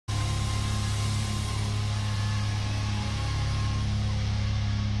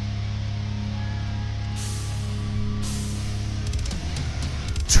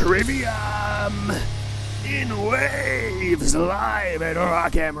Trivium in waves live at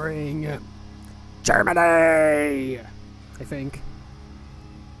Rock am Ring, Germany. I think.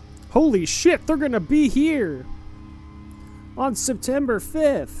 Holy shit, they're gonna be here on September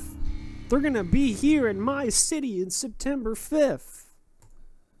 5th. They're gonna be here in my city in September 5th.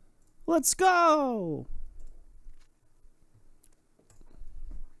 Let's go!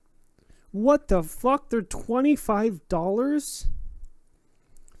 What the fuck? They're $25?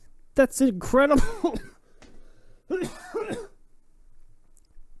 That's incredible.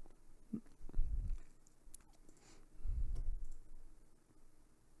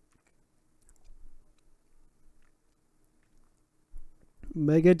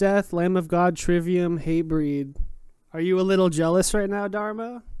 Megadeth, Lamb of God, Trivium, Hatebreed. Are you a little jealous right now,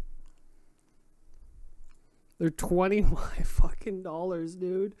 Dharma? They're $25 fucking dollars,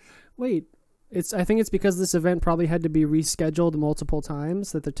 dude. Wait, I think it's because this event probably had to be rescheduled multiple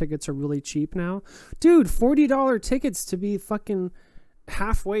times that the tickets are really cheap now. Dude, $40 tickets to be fucking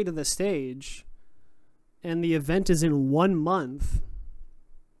halfway to the stage. And the event is in 1 month.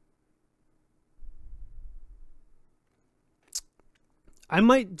 I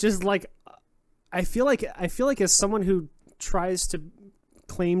might just I feel like as someone who tries to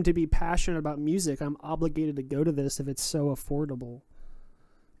claim to be passionate about music, I'm obligated to go to this if it's so affordable.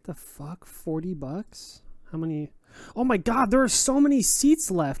 The fuck? $40? How many? Oh my god, there are so many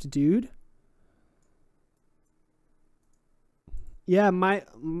seats left, dude. Yeah, my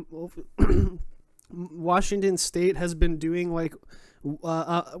Washington State has been doing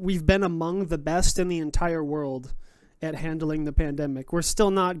we've been among the best in the entire world at handling the pandemic. We're still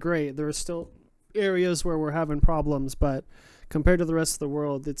not great. There are still areas where we're having problems, but compared to the rest of the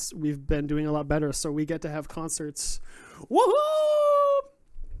world, we've been doing a lot better. So we get to have concerts. Woohoo!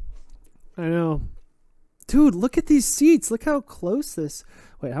 I know. Dude, look at these seats. Look how close this.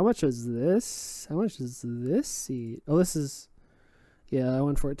 Wait, how much is this? How much is this seat? Oh, this is, yeah,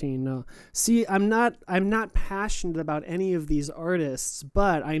 114. No. See, I'm not passionate about any of these artists,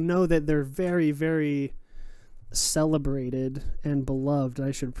 but I know that they're very, very celebrated and beloved.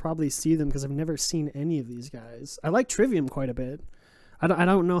 I should probably see them because I've never seen any of these guys. I like Trivium quite a bit. I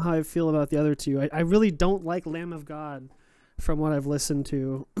don't know how I feel about the other two. I really don't like Lamb of God from what I've listened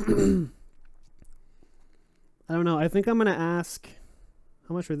to. I don't know. I think I'm gonna ask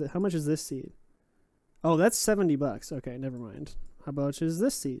how much is this seat? Oh, that's $70. Okay, never mind. How much is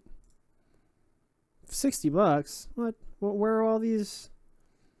this seat? $60. What? Where are all these?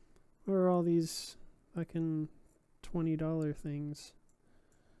 Where are all these fucking $20 things?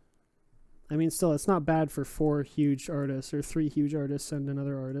 I mean, still, it's not bad for 4 huge artists or 3 huge artists and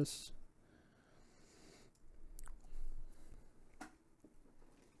another artist.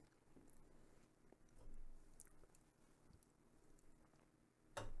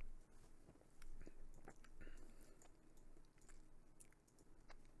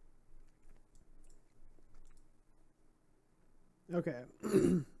 Okay.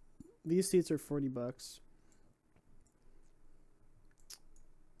 These seats are $40.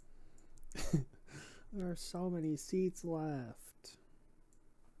 There are so many seats left.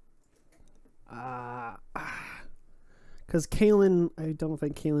 Because Kaylin, I don't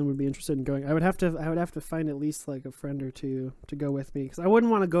think Kaylin would be interested in going. I would have to find at least like a friend or two to go with me because I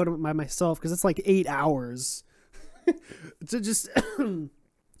wouldn't want to go by myself because it's like 8 hours to just. And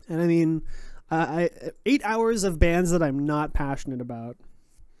I mean, 8 hours of bands that I'm not passionate about.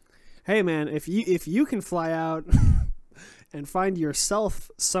 Hey man, if you can fly out and find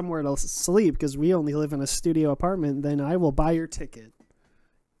yourself somewhere to sleep because we only live in a studio apartment, then I will buy your ticket.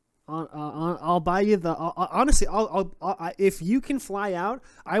 I'll buy you the. Honestly, if you can fly out,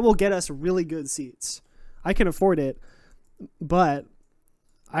 I will get us really good seats. I can afford it, but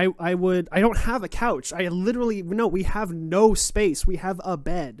I don't have a couch. We have no space. We have a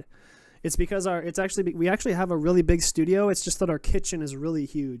bed. It's because we actually have a really big studio. It's just that our kitchen is really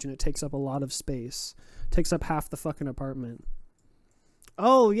huge and it takes up a lot of space. It takes up half the fucking apartment.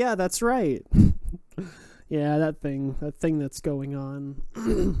 Oh yeah, that's right. Yeah, that thing that's going on.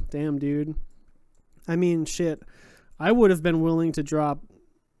 Damn, dude. I mean, shit. I would have been willing to drop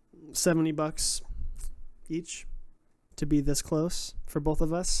 $70 each to be this close for both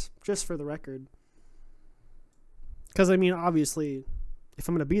of us, just for the record. Because I mean, obviously, if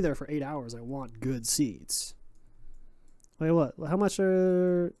I'm going to be there for 8 hours, I want good seats. Wait, what? How much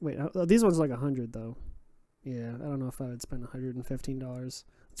are... Wait, these ones are like $100, though. Yeah, I don't know if I would spend $115.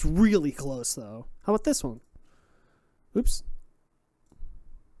 It's really close, though. How about this one? Oops.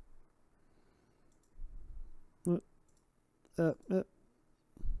 What?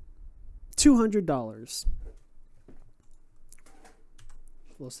 $200.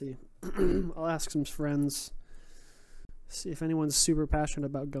 We'll see. I'll ask some friends. See if anyone's super passionate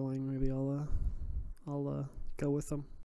about going. Maybe I'll go with them.